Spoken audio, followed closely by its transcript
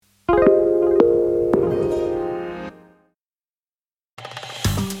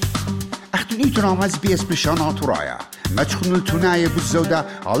تنام SBS بلشان عطرايا ما تخنوا التناية بالزودة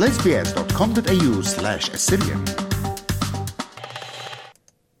على sbs.com.au/Assyrian.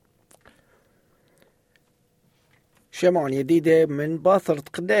 شمعون جديدة من باثرة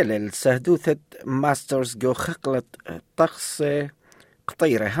قدالة لسهدوثة ماسترز جو خقلة طقس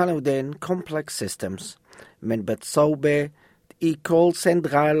قطيرة هانودين كومبلكس سيستمز من بتصوبة إيكول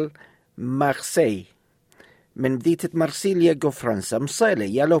سندغال مارسي من بديتة مارسيليا جو فرنسا مصيلة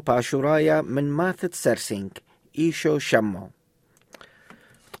يالو باشورايا من ماثت سرسينك إيشو شمو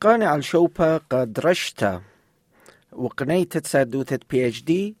تقاني على الشوبة قد رشتا وقنيتة سهدوثة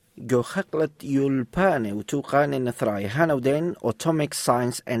PhD جو خقلة يولباني وتوقاني نثراي هانودين أوتوميك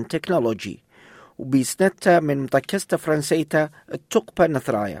ساينس أند تكنولوجي وبيسنتا من متكستة فرنسيتا التقبة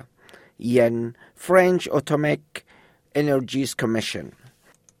نثرايا ين فرنش أوتوميك إنرجيز كوميشن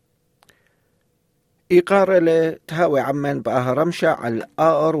إيقارة لتهاوي عمان بآها رمشة على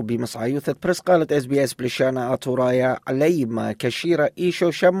الآر وبمصعيوثة برس قالت SBS بلشانا آتورايا علي ما كشيرة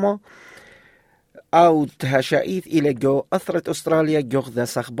إيشو شمو أو تهاشايث إلى جو أثرت أستراليا جوغذا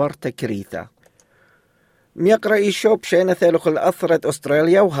سخبار تكريثة ميقرأ إيشو بشينا ثالوخ الأثرت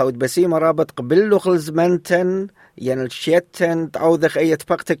أستراليا وهاود بسيمة رابط قبلوخ الزمنتن الشيتن تعوذخ أي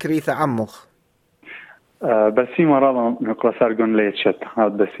تبق تكريثة عموخ بسيمة رابط ميقرأ سارقون ليتشت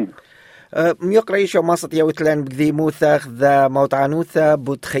هاود بسيمة ميقرأ إيشو ماسط يوتلان بقذي موثاخ ذا موتعنوثة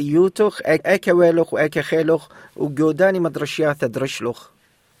بوتخيوتوخ أكا ويلوخ وأكا خيلوخ وجوداني مدرشياثة درشلوخ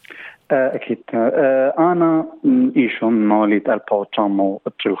أكيد أنا إيشو من مواليد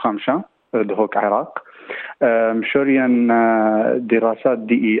 1953 دهوك عراق مشوريا دراسات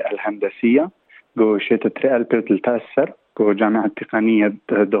دي الهندسية جو شيت تريال بيت التأثر جو جامعة التقنية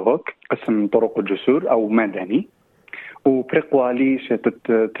دهوك قسم طرق الجسور أو مدني وبريقوالي شيت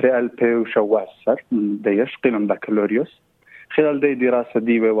تريال بي وشواسر ديش قيلن بكالوريوس خلال دي دراسة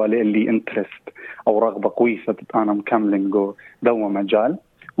دي والي اللي انترست أو رغبة قويسة أنا مكملين جو دو مجال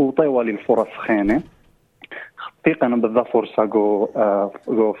وطيوالي الفرص خينة حقيقة أنا بالذات فرصة جو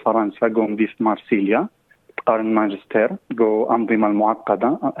فرنسا جو مدينة مارسيليا تقارن ماجستير جو أنظمة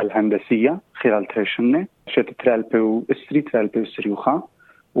المعقدة الهندسية خلال تريشنة شيت ترالبي وسريوخا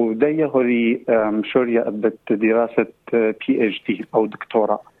ودي هوري مشوريا أبدت دراسة PhD أو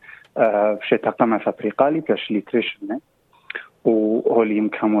دكتوراه شيت قمة فابريقالي بلاش لي تريشنة وهولي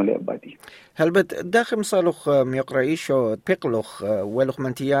مكامولي أبادي هل بد داخل مصالوخ ميقرأيشو تبقلوخ ولوخ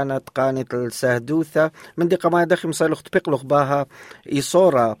منتيانا تقانت السهدوثة من دي قما داخل مصالوخ تبقلوخ باها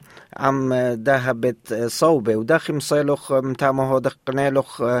إيصورة عم داها بيت صوبة وداخل مصالوخ متامهو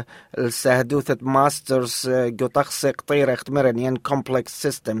دقنالوخ السهدوثة ماسترز جو تخصي قطيرة اختمرن ين كومبلكس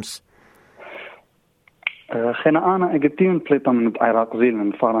سيستمز خينا أنا أجتين بليطة من العراق زيل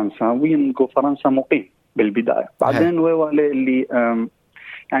من فرنسا وين جو فرنسا مقيم بالبداية بعدين ويوالي اللي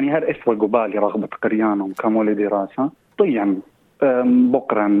يعني هر إسوى قبالي رغبة قريانهم كمولي دراسة طيّن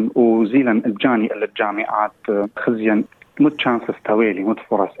بقرا وزيلا الجاني إلى الجامعات خزيا متشانسس توالي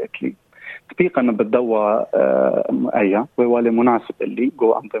متفرص إكلي تبيقا بدوا أيا ويوالي مناسب اللي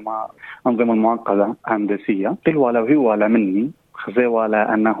جو أنظمة معقدة هندسية قل ولا هو ولا مني خزي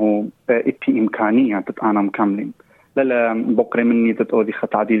ولا أنه إتي إمكانية تتانا مكملين لا بقري مني تتأودي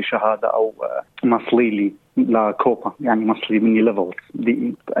تعديل شهادة أو مصلي لي لا كوبا يعني مصلي مني ليفلز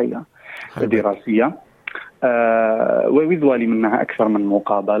دي أي دراسية ويذوالي منها أكثر من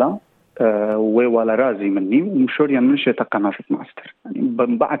مقابلة ولا رازي مني ومشوريا منشي تقامافة ماستر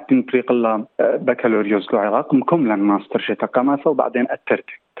يعني بعد تنطريق الله بكالوريوس جو عراق مكملا ماستر شي تقامافة وبعدين أترت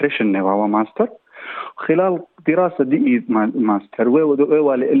تريشن وهو ماستر خلال دراسة دي ماستر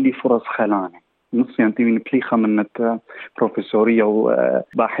ويوالي اللي فرص خلاني نص يعني بليخة من بروفيسورية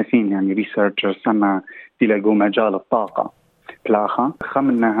وباحثين يعني ريسيرشرز أنا تلاقوا مجال الطاقة بلاخة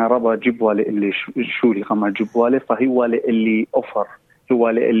خمنها ربا جبوالي اللي شولي خما جبوالي فهو اللي أوفر هو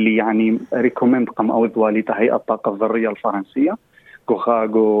اللي يعني ريكومند قم أو دوالي تهيئة الطاقة الذرية الفرنسية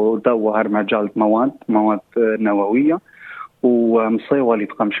جو دو هر مجال مواد نووية ومصيوالي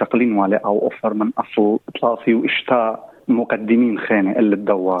تقم شقلين والي أو أوفر من أصل إطلافي وإشتاء مقدمين خانة اللي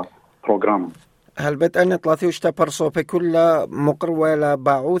الدوا بروجرام هل بد أن ثلاثيوش تبرصوبة كلها مقروة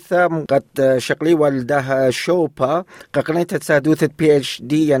باعوثة قد شقلي والدها شوبا قنيت تسادوثة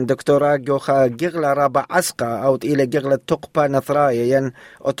PhD ين دكتوراه جوخا جغلة رابع عسقة أو إلى جغلة تقبة نثرايا ين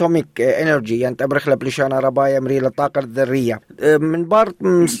أوتوميك إنرجي ين تبرخ لبلشانة ربايا مري للطاقة الذرية من بارت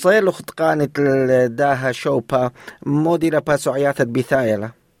مصيلوخ تقانت داها شوبا موديلة باسوعياثة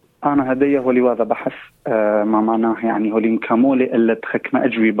بثايلة أنا هدية هولي وهذا بحث ما معناه يعني هولي مكامولي إلا تخكنا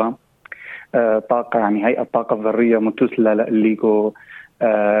أجوبة طاقة يعني هيئة الطاقة الذرية متسلة اللي جو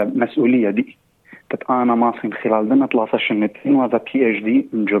مسؤولية دي تتأنا ماصين خلال دنا 13 سنتين وهذا PhD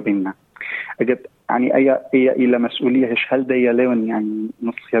مجوبيننا أجد يعني أي إلى مسؤولية هل دي لون يعني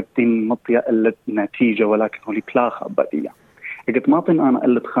نصيتين مطية قلت نتيجة ولكن هو بلاخة بدية أجد ماطن أنا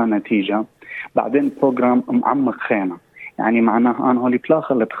قلت خا نتيجة بعدين بروجرام معمق خانة يعني معناها أنا هو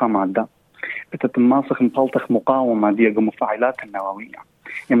بلاخة اللي تخا مادة بتتماسخ مطلطخ مقاومة دي المفاعلات النووية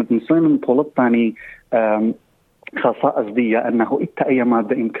يعني مثلا طلبت يعني خصائص دي أنه إتا أي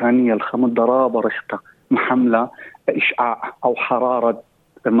مادة إمكانية الخمد ضرابة رشطة محملة إشعاع أو حرارة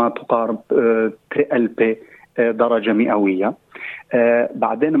ما تقارب 3,000 درجة مئوية.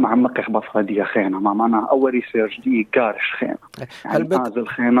 بعدين معمق بصرة دي خينة ما معناها أول ريسيرش دي قارش خينة يعني هذا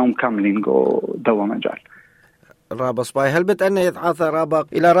الخينة ومكملين دوا مجال رابا صباي هل بتأنى يتعاثى رابا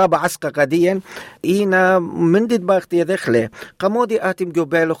إلى رابا عسقة قديا إينا من دي باقتي يدخله قمودي آتم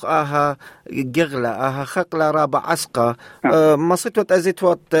جوبيلوخ آها جغلة آها خقلة رابا عسقة مصيتوت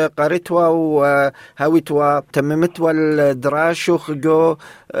أزيتوت قارتوا وهاويتوا تممتوا الدراشوخ جو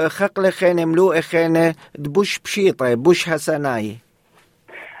خقلة خينة ملوء خينة دبوش بشيطة بوش هساناي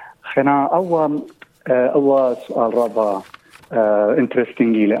خينا أول سؤال رابا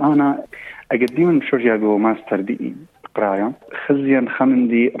انترستينجي لأنا أقدم شرجع جو ماستر دي قراية خزيان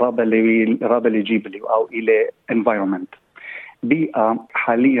خمندي رابا اللي جيب لي أو إلى environment بيئة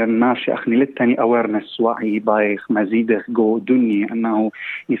حاليا ماشي أخني للتاني awareness وعي بايخ مزيدخ جو دنيا أنه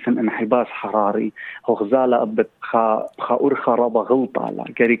يسن انحباس حراري هو غزالة أبت خا أرخى رابا غلطة على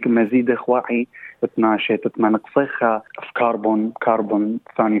كريك مزيدخ وعي تتناشي تتمنقصيخة في كربون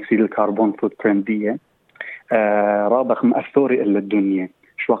ثاني أكسيد الكربون فوتبرنت دي رابخ مأثوري إلا الدنيا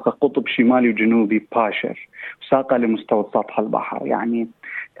شوخ قطب شمالي وجنوبي باشر وساقة لمستوى سطح البحر يعني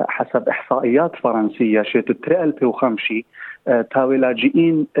حسب إحصائيات فرنسية شيت 3,005 تاوي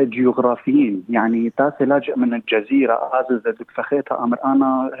لاجئين جيوغرافيين يعني تاسي لاجئ من الجزيرة هذا فخيتها أمر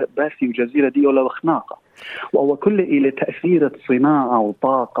أنا باسي وجزيرة دي ولا خناقة وهو كل إلى تأثير صناعة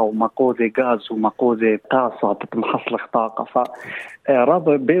وطاقة ومقوذة غاز ومقوذة طاسة تتمحصلخ طاقة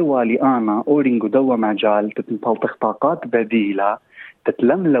فرابع بيوالي أنا أورينغو دوا مجال تتمحصلخ طاقات بديلة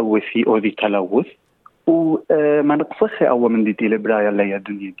تتلملوثي أو ذي تلوث وما نقصخي أول من دي البراية اللي هي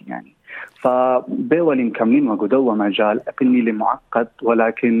الدنيا دي يعني فبيولي مكملين وقدوة مجال أقلني لمعقد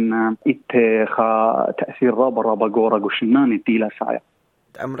ولكن إتخا تأثير رابا قورق وشنان دي لا سايا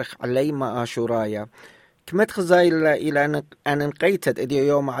أمرخ علي ما آشورايا كمت خزايل إلى أن انقيتت إدي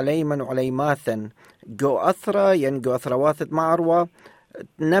يوم عليمن وعليماثن جو أثرى ينجو أثرواثت معروة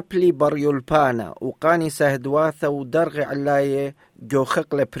نبلي بريولبانا وقاني سهدواثة ودرغ علاية جو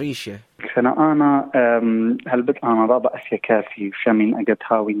خقلة بريشة أنا هلبت أنا رابع أسيا كافي شامين أجد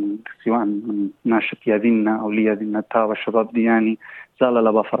هاوي سواء من ناشط يدينا أو ليدينا تاوى الشباب دي يعني زال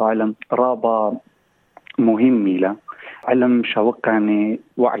لبفر علم رابع مهمي له علم شوقاني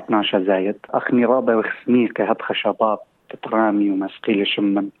وعيت ناشا زايد أخني رابع وخسميك هدخ شباب تترامي ومسقيل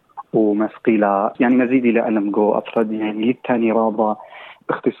شمن ومسقيل يعني مزيدي لعلم جو أفراد يعني للتاني رابع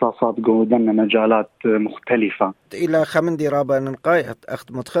اختصاصات جودنا مجالات مختلفة إلى خمندي رابا ننقايت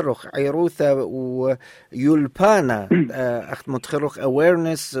أخت متخرخ عيروثة ويولبانا أخت متخرخ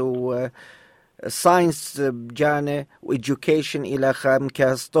awareness وساينس بجانة وeducation إلى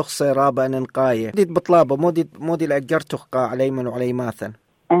خمكاس تخصي رابا ننقاية دي بطلابة مودي لأجرتخ عليمن وعليماثن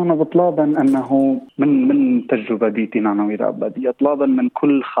أنا بطلابا أنه من تجربة ديتنا أنا ورابا دي أطلابا من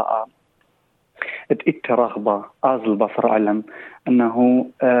كل خاء رغبة آزل بصر علم أنه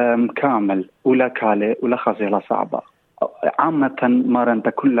كامل ولا كالي ولا خزيلة صعبة عامة ما رنت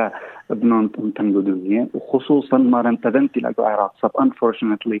كل ابنان تنقدوني وخصوصا ما رنت ذنتي لقو عراق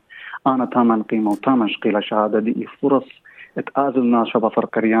unfortunately أنا تامن قيمة وتامن شقيلة شهادة دي فرص اتآزل ناشا بصر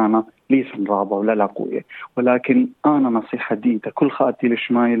كريانا ليسن رابة ولا لا قوية ولكن أنا نصيحة دي كل خاتي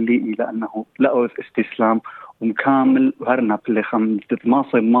لشمايل لي إلى أنه لا استسلام ومكامل وهرنا في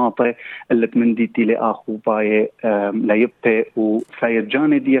تتماصي ماطي اللي تمنديتي لأخو باي لا يبتئ وفايد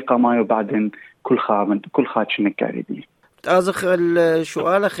جاني دي قمايو بعدين كل خاتش نكاري دي أزخ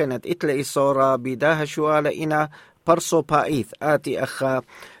السؤال خنت إتلئي صورة بداها سؤال إنا برسو بايث آتي أخا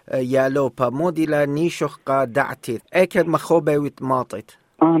يالوبا موديلا نيشوخ دعتي أكد مخوبة ويتماطت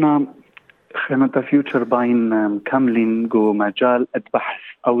أنا خنت فيوتشر باين كاملين جو مجال البحث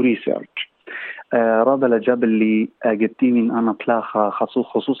أو ريسيرش رابع لجاب اللي قدتيني أنا تلاخة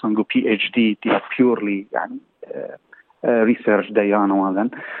خصوصا جو PhD دي purely يعني research ديانا وهذا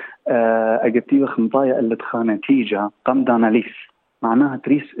قدتي خمطايا اللي تخا نتيجة قم داناليس معناها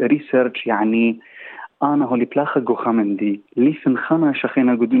research يعني أنا هولي بلاخة جو خامندي ليسن خانا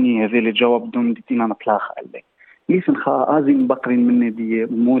شخينا قدوني هذي اللي جواب دون ديتين أنا بلاخة اللي ليسن خا آزين بقرين مني دي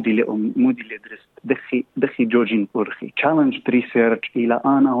مودي اللي درست دخي جوجين بورخي challenge research إلى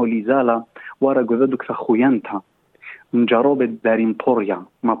أنا هولي زالة ورا جذدك خوينتها من جروب دارين بوريا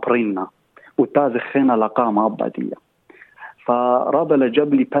ما برينا وتازخ خينا لقامة أبدية. فرابا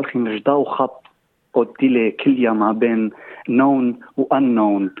لجبلي بالخي مجداو خط قلت لي كل ما بين نون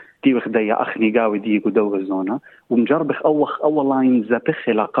وأنون دي وخديا أخني قاوي دي قدو الزونة ومجربخ أول لاين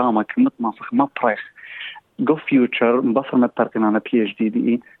زبخي لقامة كلمة ماسخ ما بريخ جو فيوتشر مبصر متركنا أنا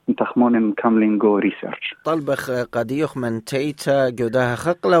PhD انتخمون مكملين جو ريسيرش طلبخ قد يخمن تيتا جوداها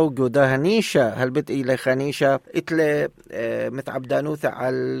خقلة وجوداها نيشة هل بت إلى خنيشة إتل متعبدانوثة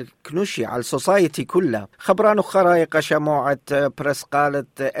على الكنوشي على السوسايتي كلها خبرانو خرايق شموعة برس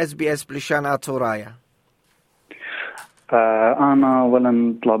قالت SBS بلشان آتورايا. أنا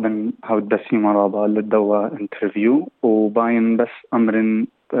ولن طلبن هود بسيمة رابا للدوا انترفيو وباين بس أمر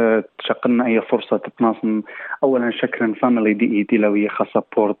تشقلنا أي فرصة تتناصن. أولا شكرا فاميلي دي لوية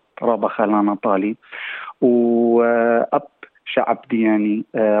خسابورت رابا خلانا طالي وأب شعب دياني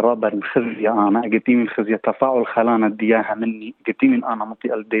رابا الخزية أنا قديم الخزية تفاعل خلانا دياها مني قديم أنا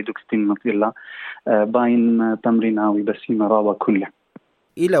مطيئة الديدوكستين مطيئة باين تمريناوي بسيمة رابا كله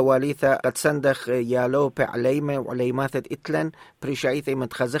إلى واليثة قد سندخ يالو بعليمة وعليمات إتلن بريشايثي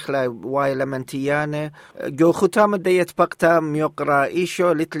متخزخلة وايلة منتيانة جو ختام الديت بقتا ميقرا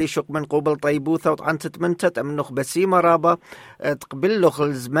إيشو لتلي شق من قبل طيبوثة وطعنتت منتت أمنخ بسيمة رابا تقبلخ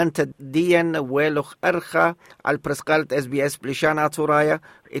الزمنت ديان ويلخ أرخى على البرسقالة SBS بلشان آتورايا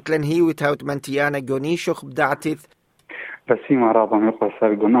إتلن هي وتهوت منتيانة جونيشوخ بدعتيث بسيمة رابا ميقرا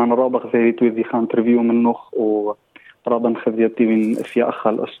سارقون أنا رابا غزيريت وذي خان ترفيو منخ رابا خذيتي من في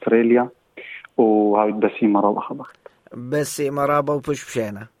أخال أستراليا وهاي بسيمة رابا خبخت بسيمة رابا وبش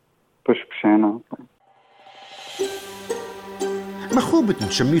بشينا مخوبة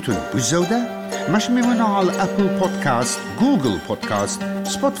تشميتون بالزودة مش ممنوع على أبل بودكاست جوجل بودكاست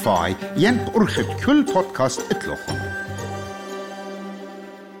سبوتيفاي ينب أرخد كل بودكاست اتلوخن.